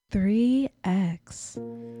3X.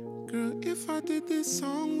 Girl, if I did this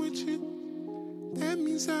song with you, that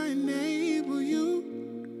means I enable you.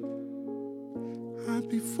 I'd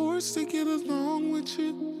be forced to get along with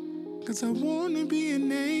you, 'cause I wanna be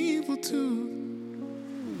enabled to.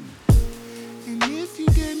 And if you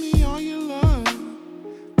gave me all your love,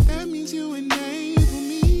 that means you enable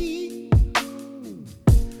me.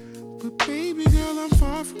 But baby girl, I'm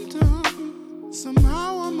far from done.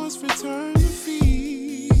 Somehow I must return the fee.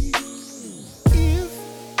 If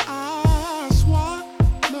I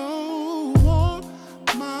swallow all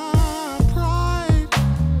my pride,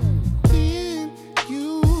 then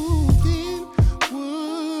you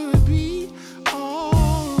would be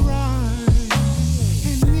alright.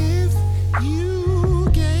 And if you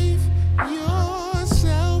gave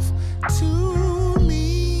yourself to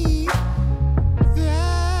me,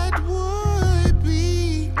 that would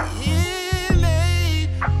be enabling.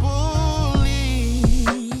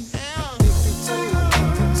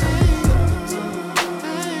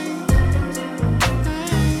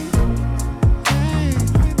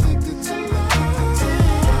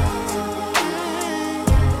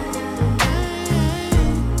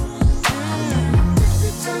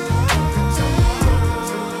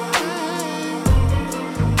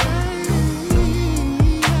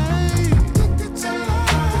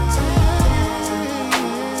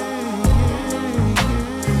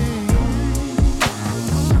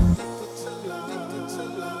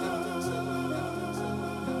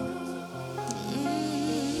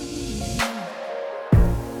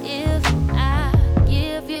 If I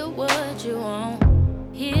give you what you want,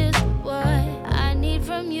 here's what I need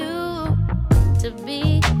from you to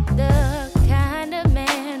be the kind of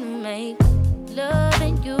man who make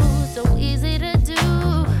loving you so easy to do.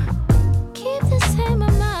 Keep the same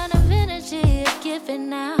amount of energy you're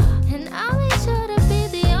giving out, and I'll make sure to be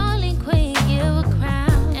the only queen give a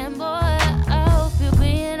crown. And boy, I hope you're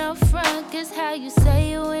being upfront, 'cause how you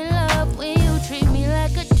say you in love when you treat me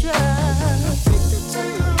like a drug.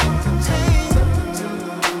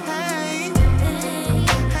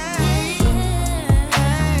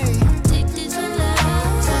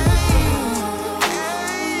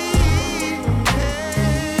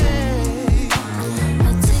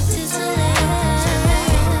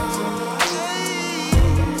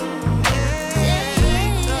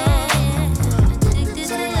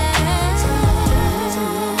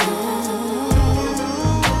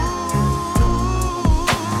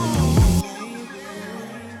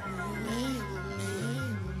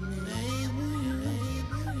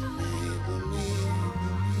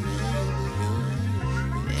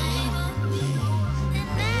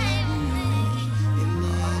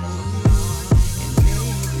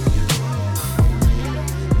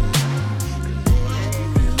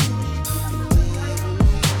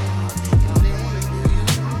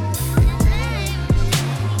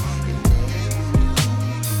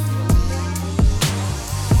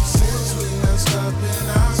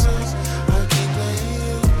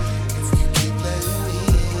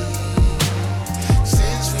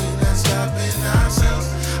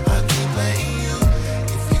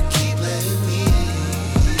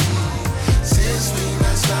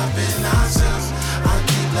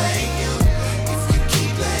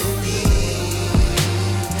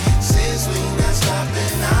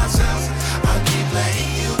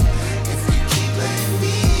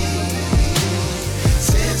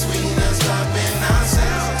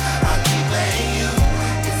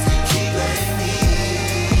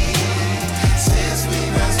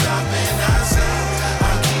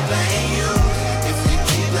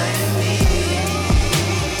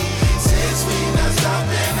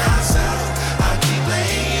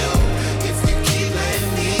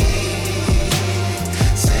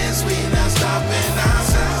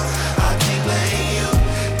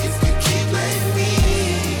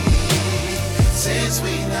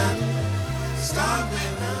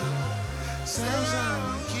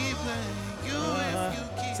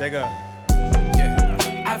 Take up.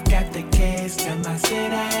 I've got the keys to my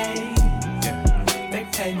city. They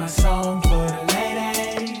play my song for the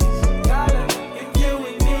ladies. If you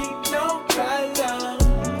ain't need no problems,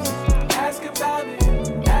 ask about me,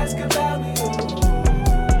 ask about me.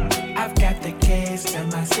 I've got the keys to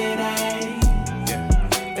my city.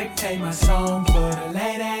 They play my song for the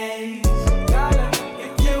ladies.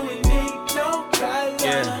 If you ain't need no problems,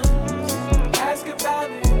 ask about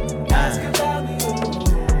me, ask about me.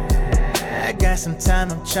 I got some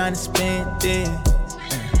time, I'm tryna spend it.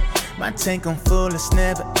 My tank on full, it's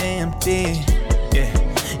never empty. Yeah,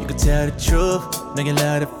 you can tell the truth, know you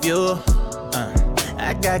love the fuel.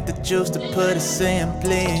 I got the juice to put it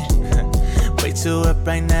simply. Way too up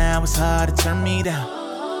right now, it's hard to turn me down.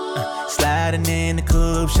 Sliding in the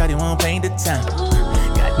coupe, shawty won't paint the town.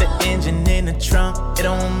 Got the engine in the trunk, it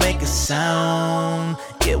don't make a sound.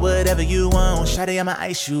 Get whatever you want, shawty, I'ma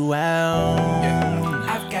ice you out.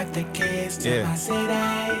 I've got the keys to my city.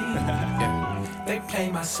 They play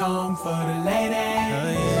my song for the ladies.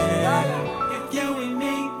 If you ain't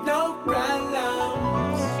need no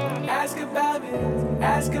problems, ask about me,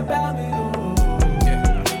 ask about me.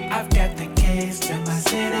 I've got the keys to my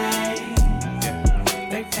city.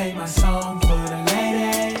 They play my song for the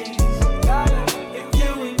ladies. If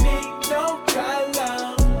you ain't need no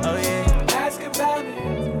problems, ask about me,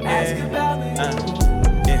 ask about me.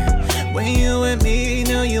 When you and me,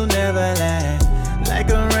 know you'll never lie. Like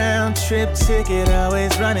a round trip ticket,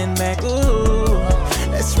 always running back. Ooh,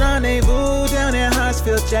 let's rendezvous down at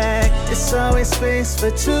Hartsfield Jack. It's always space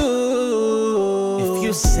for two. If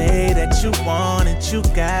you say that you want it, you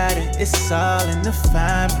got it. It's all in the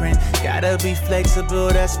fine print. Gotta be flexible,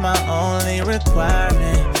 that's my only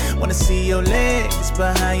requirement. Wanna see your legs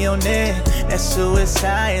behind your neck. That's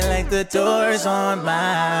suicide, like the doors on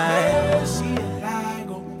mine. See the line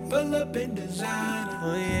go full up in designer.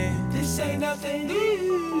 Oh yeah. This ain't nothing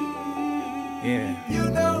new. Yeah. You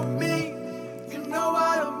know me, you know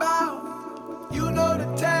what I'm about. You know the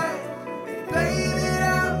time, playing it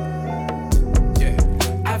out.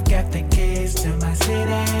 I've got the keys to my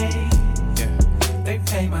city. They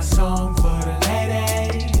play my song for the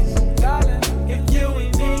ladies. Darling, if you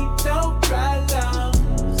ain't need no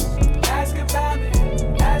problems, ask about me,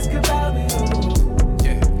 ask about me.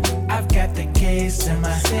 I've got the keys to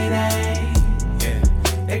my city.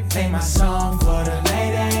 They play my song for the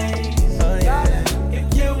ladies. Oh yeah. If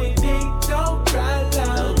you ain't need no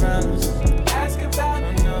problems, ask about me,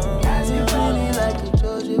 ask about me. Like a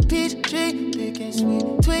Georgia peach tree, picking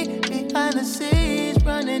sweet tweet behind the scenes,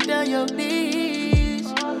 running down your knees.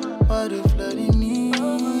 Water flooding me,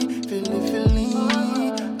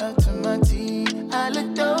 feeling up to my teeth. I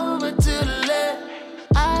looked over to the left.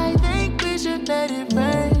 I think we should let it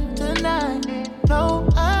rain tonight. No,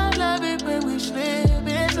 I love it when we slip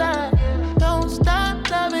inside. Don't stop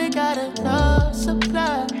loving, got enough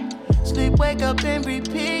supply. Sleep, wake up and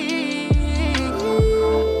repeat.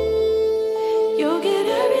 You get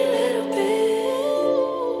every little bit.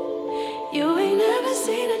 You ain't never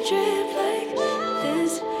seen a drip like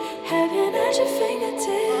this. Heaven at your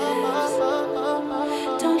fingertips.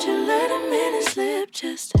 Don't you let a minute slip.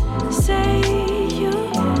 Just say you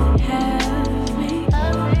have me.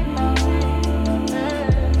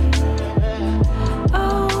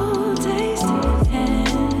 Oh, taste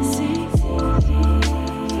and see.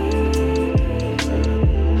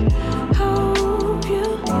 Hope you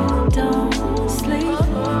don't sleep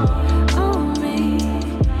on me.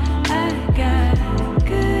 I got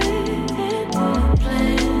good and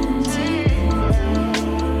plenty.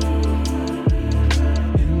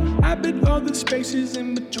 I've been all the spaces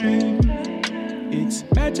in between. It's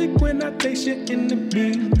magic when I taste you in the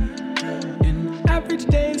beam. An average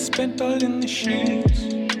day is spent all in the sheets.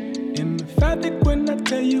 Emphatic when I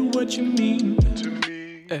tell you what you mean to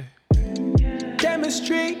me.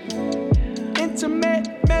 Chemistry, intimate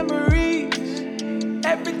memories.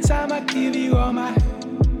 Every time I give you all my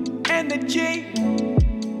energy.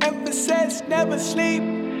 Emphasis, never sleep.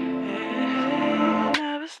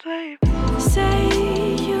 Never sleep. Say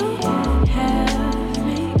you have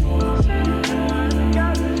me.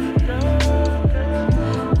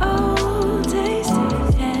 Oh, taste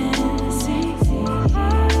and see.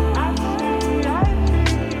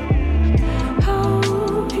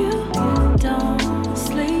 Hope you don't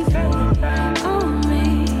sleep on me.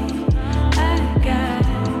 I got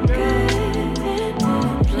good and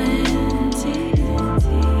plenty.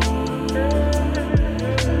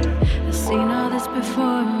 I've seen all this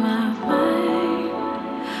before in my mind.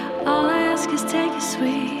 All I ask is take your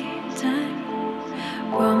sweet time.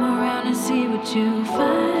 Roam around and see what you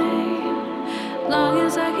find. Long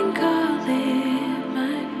as I can call it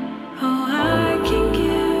mine. Oh, I can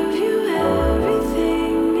give you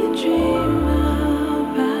everything you dream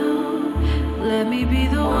about. Let me be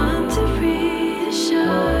the one to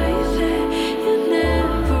reassure you that you'll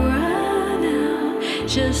never run out.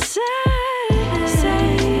 Just say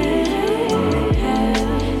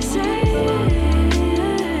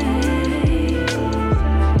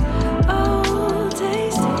oh,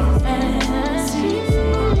 taste and see.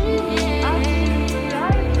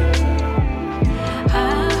 I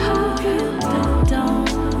hope you don't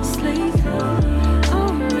sleep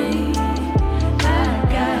on me. I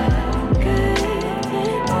got good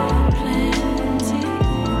and plenty.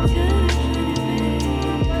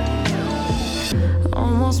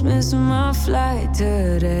 Almost missed my flight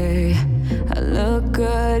today. I look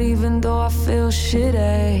good out even though I feel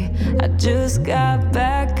shitty. I just got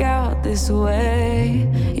back out this way.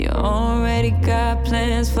 You already got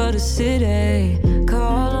plans for the city.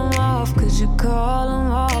 Call them off, cause you call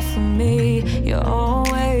them off for me. You're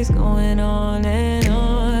always going on and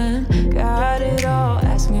on. Got it all,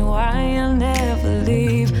 ask me why I'll never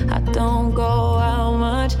leave. I don't go out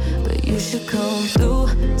much, but you should come through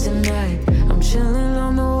tonight. I'm chillin'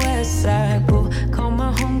 on the west side, boo. Call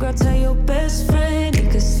my homegirl, tell your best friend he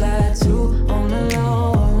could slide too. On the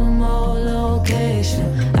low, remote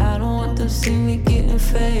location. I don't want them see me getting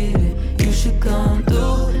faded. You should come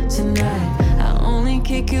through tonight. I only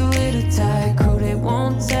kick it with a tight crew. They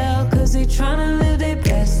won't tell, cause they tryna live their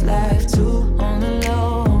best life too. On the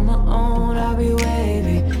low, on my own, I'll be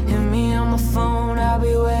waiting. Hit me on my phone, I'll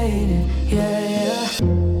be waiting. Yeah, yeah.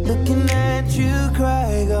 Looking at you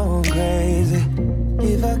cry, going crazy.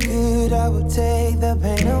 If I could, I would take the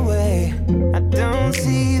pain away. I don't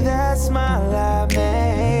see that smile I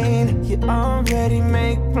made. You already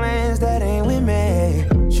make plans that ain't with me.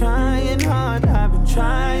 Trying hard, I've been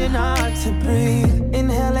trying hard to breathe.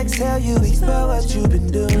 Inhale, exhale, you expel what you've been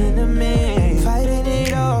doing to me. Fighting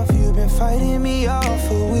it off, you've been fighting me off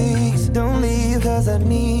for weeks. Don't leave, cause I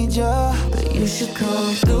need you. But you should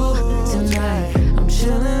come through tonight. I'm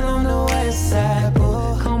chillin' on the west side,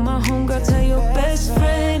 boo. Call my homegirl, tell your best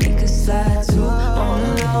friend he could slide too. On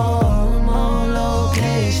the low, remote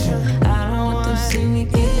location. I don't want them see me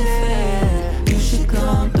getting fed. You should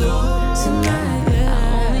come through tonight. I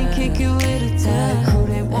only kick you with a tag crew.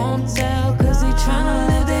 They won't tell, cause they tryna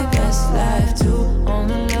live their best life too. On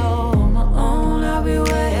the low, on my own, I'll be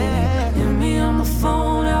waiting. Hit me on my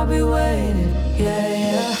phone, I'll be waiting. Yeah,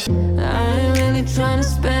 yeah. I ain't really tryna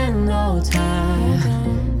spend no time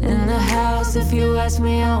in the house. If you ask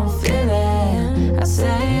me, I don't feel it. I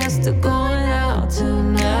say yes to going out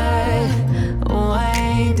tonight. Oh, I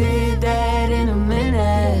ain't did that in a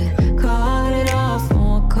minute. Called it off,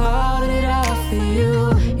 oh, I called it off for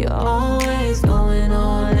you. You're always going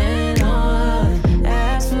on and on.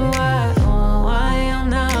 Ask me why, oh, why I'm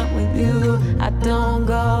not with you. I don't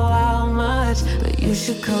go out much, but you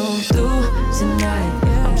should come through tonight.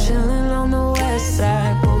 I'm chillin' on the west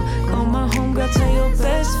side, boo. Call my homegirl, tell your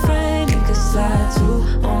best friend he could slide too.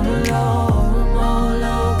 On the low, remote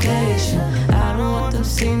location. I don't want them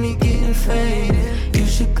see me getting faded. You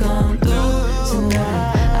should come through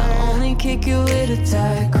tonight. I only kick you with a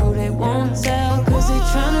tight crew. They won't tell, cause they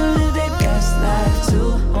tryna live their best life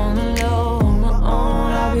too. On the low, on my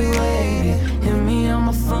own, I'll be waiting. Hit me on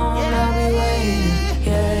my phone, I'll be waiting.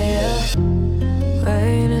 Yeah, yeah.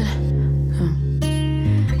 Waiting.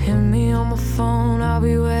 Hit me on my phone, I'll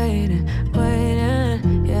be waiting.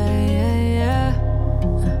 Waiting. Yeah, yeah, yeah.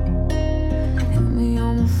 Hit me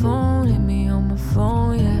on my phone, hit me on my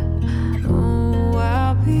phone, yeah. Oh,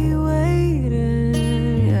 I'll be waiting,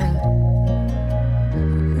 yeah.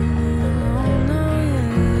 Oh, no, yeah,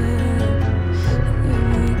 yeah. Give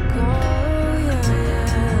me a call, yeah,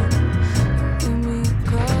 yeah. Give me a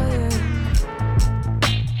call, yeah.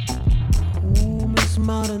 Ooh, Miss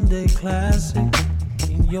Modern Day Classic.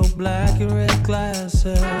 In your black and red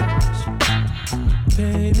glasses,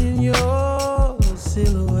 painting your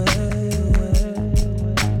silhouette.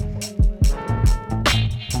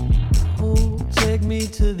 Oh, take me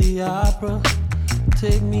to the opera,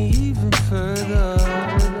 take me even further.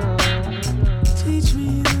 Teach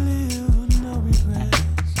me to live with no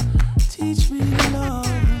regrets. Teach me to love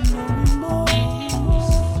with no remorse.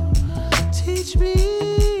 Teach me.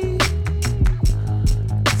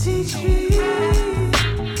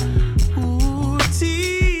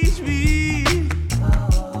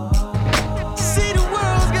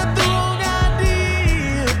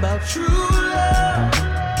 True love,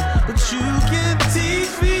 but you can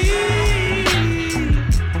teach me.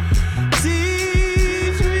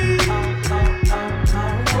 Teach me.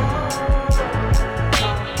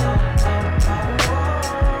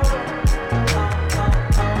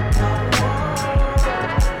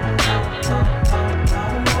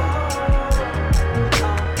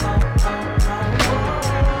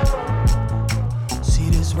 See,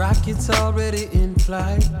 this rocket's already in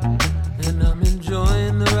flight, and I'm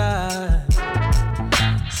enjoying the ride.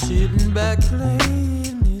 Sitting back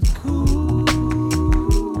playing it cool.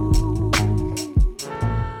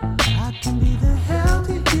 I can be the help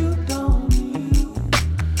that you don't need,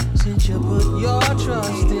 since you put your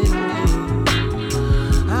trust in me.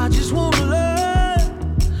 I just wanna learn,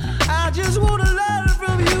 I just wanna learn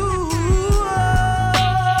from you.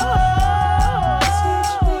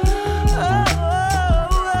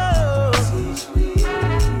 Teach me, teach me.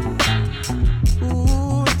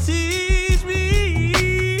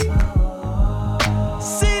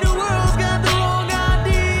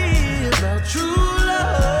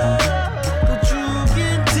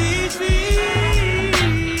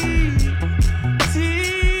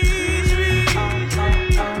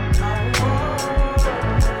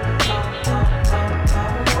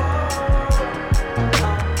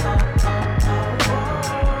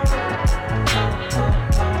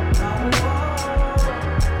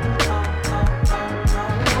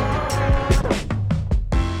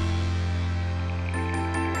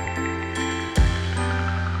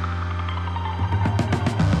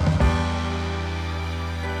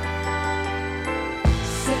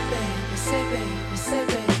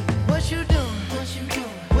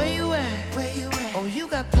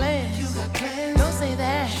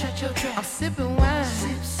 I'm sipping wine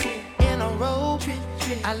in a robe.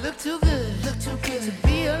 I look too good to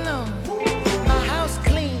be alone. My house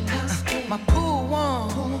clean, my pool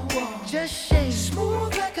warm. Just shake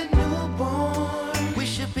smooth like a newborn. We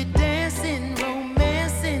should be dancing,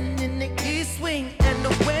 romancing in the east wing and the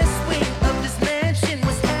west wing of this mansion.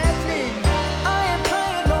 What's happening? I ain't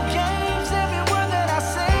playing no games. Every word that I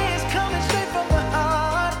say is coming straight from the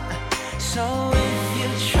heart. So if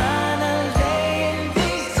you're trying to lay in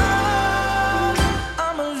these arms,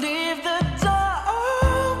 I'ma leave the door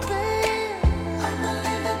open. I'ma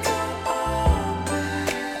leave the door open.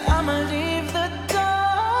 I'ma leave the door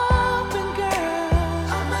open, girl.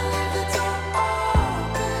 I'ma leave the door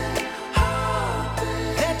open, open.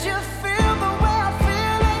 Let you feel the way I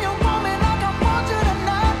feel, and you want me like I want you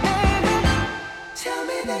tonight, baby. Tell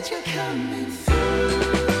me that you're coming through.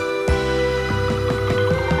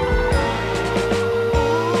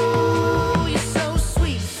 Ooh, you're so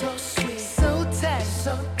sweet, so tight.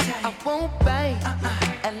 I won't bite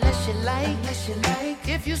unless you like.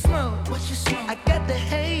 If you smoke, what you smoke? I got the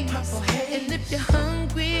haze. And if you're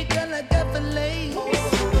hungry, girl, I got fillets.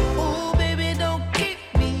 Ooh, baby, don't keep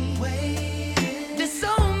me waiting. There's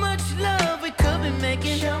so much love we could be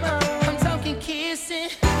making. I'm talking kissing,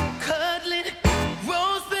 cuddling,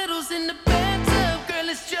 rose petals in the bathtub. Girl,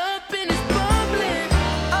 it's jumping, it's bubbling.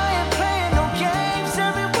 I ain't playing no games.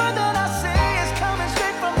 Every word that I say is coming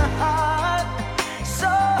straight from the heart. So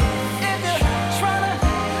if you're trying to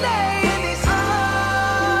lay in these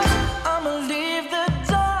arms, I'ma leave the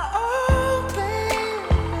door open.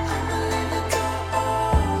 I'ma leave the door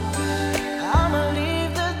open. I'ma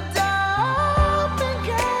leave the door open,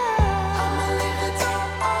 girl. I'ma leave the door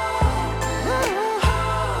open.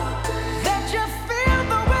 Let you feel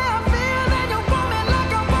the way I feel, and you want me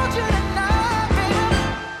like I want you tonight, baby.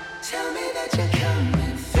 Tell me that you're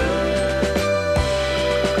coming through.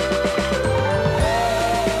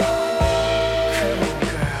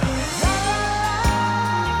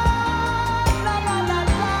 La la la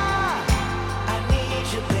la, I need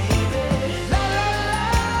you, baby. La la la,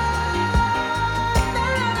 la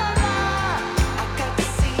la la, I got to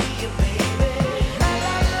see you, baby. La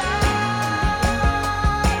la la,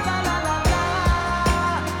 la la la la,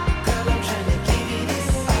 girl, I'm trying to give you this.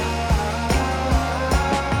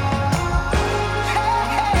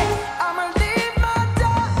 Hey, I'ma leave my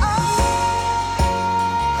door open.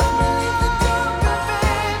 I'ma leave the door open,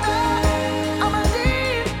 baby. I'ma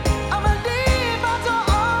leave my door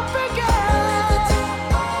open, girl.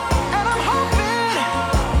 And I'm hoping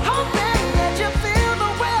that you feel the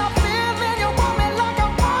way I feel, and you want me like I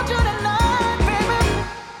want you tonight, baby.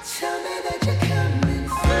 Tell me that you're coming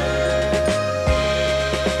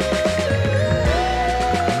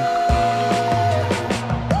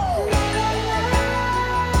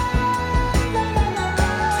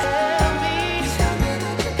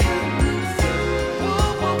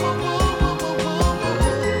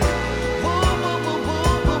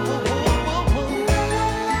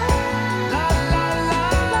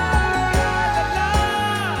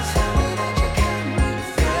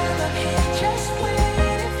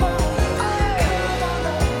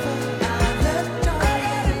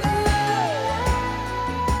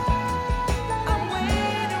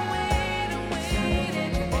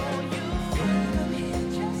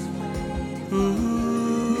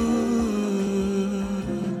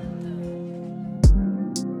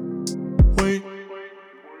Wait,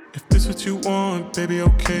 if this what you want, baby,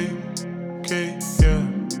 okay, yeah.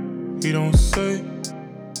 You don't say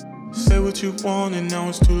what you want and now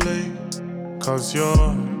it's too late. Cause you're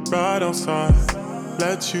right outside,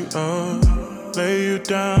 let you up, lay you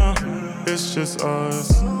down, it's just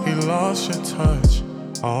us. He lost your touch,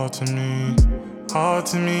 hard to me.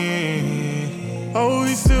 Oh,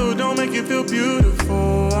 he still don't make you feel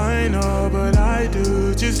beautiful, I know, but I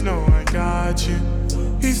do, just know I got you.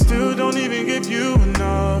 He still don't even give you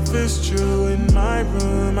enough, it's true. In my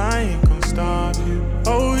room, I ain't gon' stop you.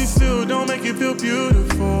 Oh, he still don't make you feel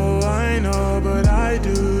beautiful, I know, but I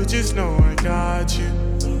do, just know I got you.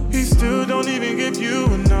 He still don't even give you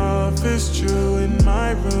enough, it's true. In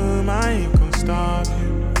my room, I ain't gon' stop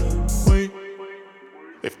you. Wait,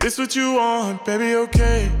 if this what you want, baby,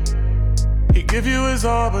 okay. He give you his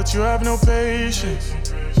all, but you have no patience.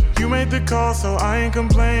 You made the call, so I ain't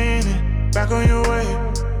complaining. Back on your way.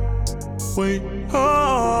 Wait,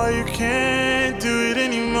 oh, you can't do it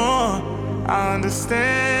anymore. I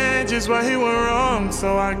understand just why he went wrong,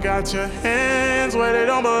 so I got your hands where they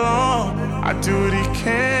don't belong. I do what he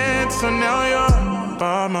can, so now you're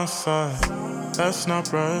by my side. Let's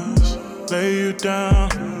not rush, lay you down,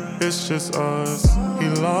 it's just us. He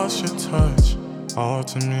lost your touch, all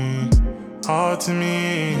to me. hard to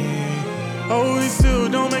me. Oh, he still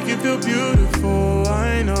don't make you feel beautiful,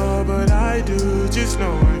 I know, but I do, just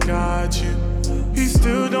know I got you. He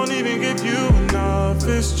still don't even give you enough,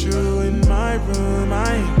 it's true. In my room,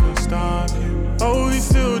 I ain't gon' stop you. Oh, he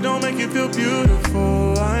still don't make you feel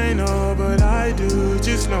beautiful, I know, but I do,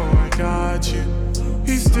 just know I got you.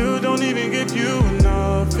 He still don't even give you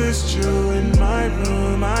enough, it's true. In my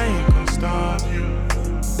room, I ain't gon' stop you.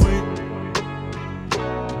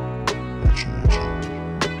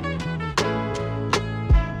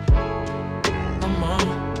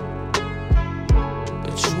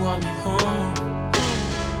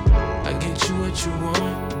 You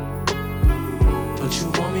want, but you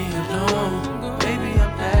want me alone. Baby,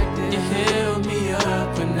 I'm acting. You held me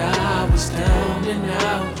up when I was down and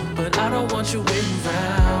out, but I don't want you waiting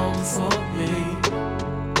around for me.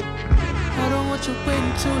 I don't want you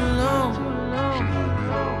waiting too long.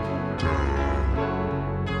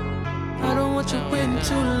 I don't want you waiting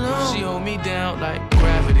too long. She hold me down like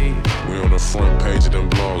gravity. We on the front page of them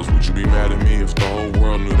blogs. Would you be mad at me if the whole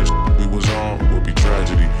world knew this we was on? It would be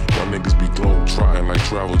tragedy. My niggas be globe-trotting like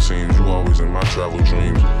travel teams. You always in my travel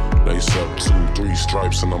dreams. Lace up 2, 3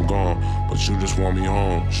 stripes and I'm gone. But you just want me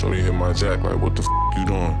home. Shorty hit my jack like, what the you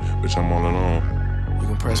doing? Bitch, I'm all alone. You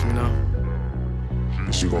gon' press me now?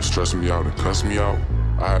 Is you gon' stress me out and cuss me out?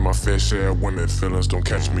 I had my fair share of women, feelings don't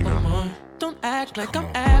catch me now. Don't act like I'm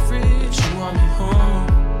average. You want me home.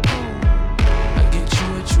 I get you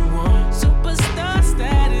what you want. Superstar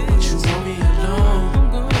status. But you want me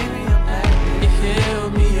alone. Baby, I'm acting. You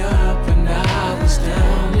held me up when I was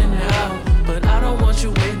down and out, but I don't want you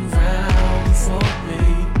waiting around for me.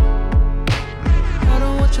 I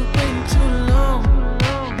don't want you waiting too long.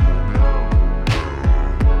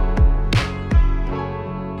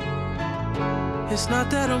 It's not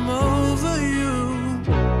that I'm over you,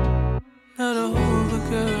 not over,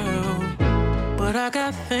 girl, but I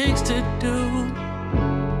got things to do.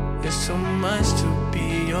 It's too much to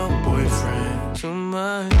be your boyfriend, too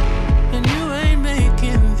much, and you ain't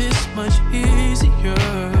making this much easier.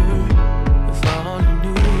 If I only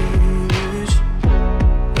knew this,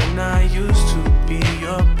 when I used to be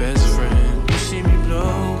your best friend, you see me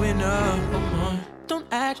blowing up. Don't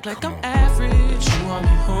act like I'm average. You want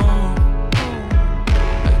me home.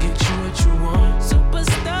 What you want,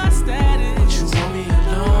 superstar status. But you want me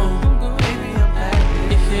alone. Baby, I'm acting.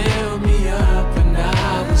 You held me up when I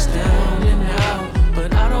was down and out,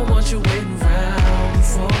 but I don't want you waiting around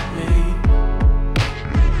for me.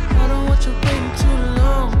 I don't want you waiting too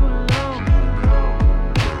long.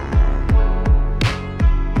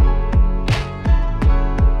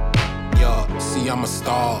 Yo, see I'm a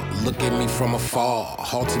star. Look at me from afar.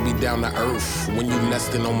 Hard to be down to earth when you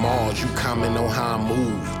nesting on Mars. You comment on how I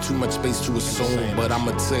move. Too much space to assume, but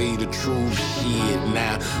I'ma tell you the truth. Shit,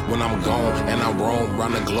 now when I'm gone and I roam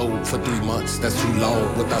round the globe for 3 months, that's too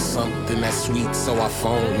long. Without something that's sweet, so I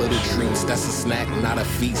phone little treats. That's a snack, not a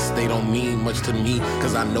feast. They don't mean much to me,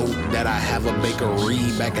 cause I know that I have a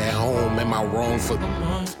bakery back at home. Am I wrong for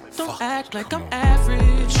Don't act like I'm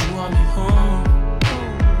average. You want me home.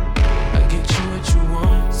 I get you what you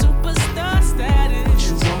want. Superstar status. But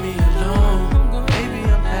you want me alone. Baby,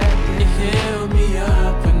 I'm acting. You held me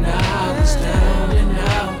up when I was down and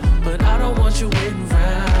out, but I don't want you waiting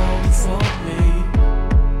around for me.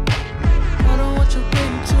 I don't want you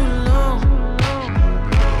waiting too long.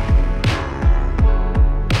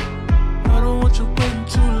 I don't want you waiting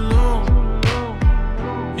too long.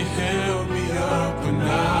 You held me up when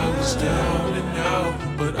I was down and out,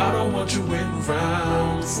 but I don't want you waiting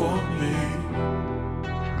around for me.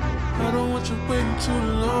 I don't want you waiting too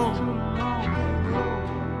long.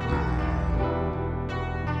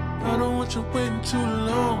 I don't want you waiting too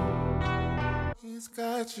long. He's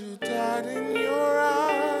got you dotting your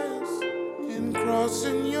eyes and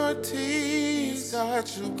crossing your T's. He's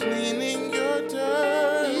got you cleaning your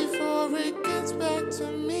dirt before it gets back to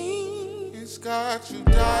me. He's got you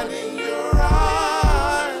dotting your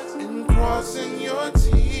eyes and crossing your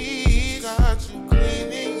T's. He's got you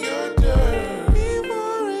cleaning your dirt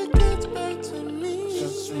before it gets back to me.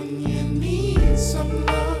 Just when you need some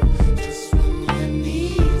love, just when you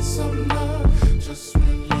need some love, just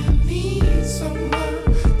when you need some love,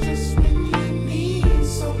 just when you need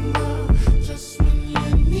some love, just when you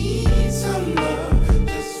need some love,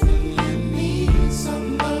 just when you need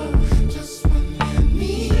some love, just when you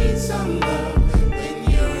need some love, when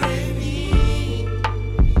you're in need.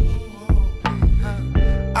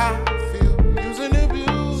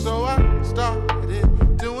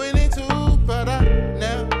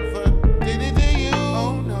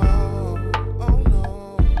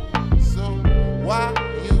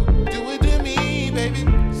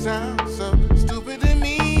 stupid.